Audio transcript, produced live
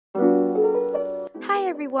Hi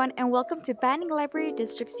everyone, and welcome to Banning Library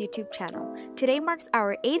District's YouTube channel. Today marks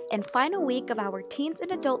our 8th and final week of our Teens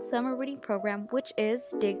and Adult Summer Reading Program, which is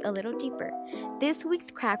Dig a Little Deeper. This week's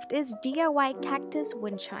craft is DIY Cactus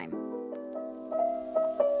Wind Chime.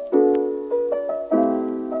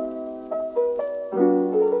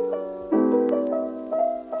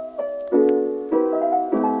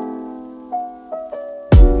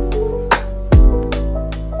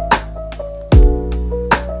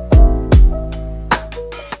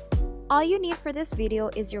 All you need for this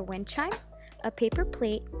video is your wind chime, a paper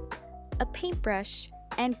plate, a paintbrush,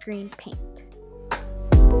 and green paint.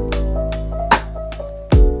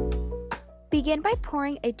 Begin by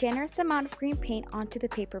pouring a generous amount of green paint onto the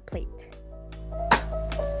paper plate.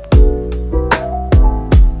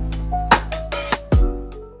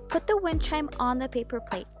 Put the wind chime on the paper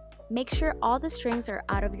plate. Make sure all the strings are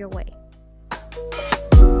out of your way.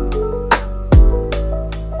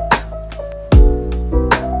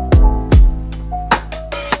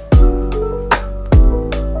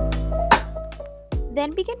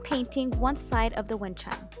 Then begin painting one side of the wind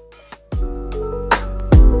chime.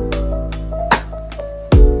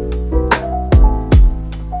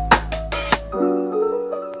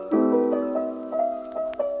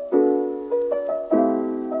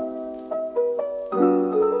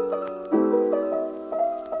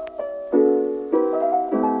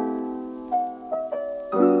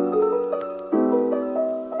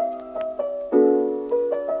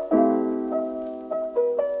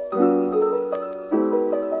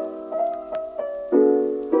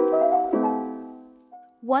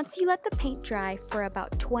 Once you let the paint dry for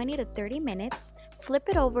about 20 to 30 minutes, flip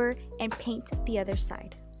it over and paint the other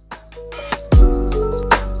side.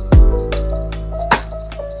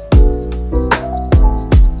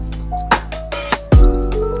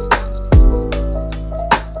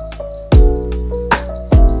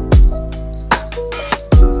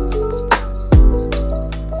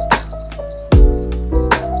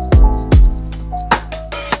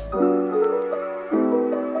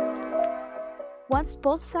 Once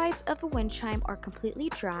both sides of the wind chime are completely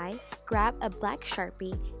dry, grab a black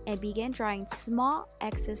Sharpie and begin drawing small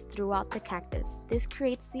X's throughout the cactus. This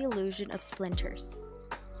creates the illusion of splinters.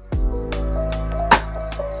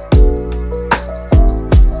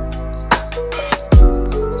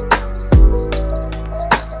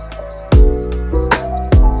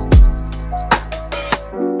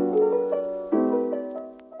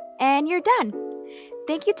 And you're done!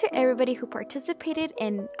 Thank you to everybody who participated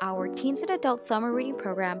in our Teens and Adult Summer Reading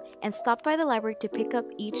Program and stopped by the library to pick up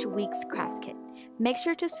each week's craft kit. Make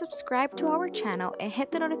sure to subscribe to our channel and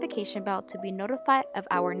hit the notification bell to be notified of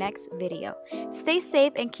our next video. Stay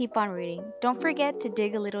safe and keep on reading. Don't forget to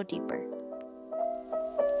dig a little deeper.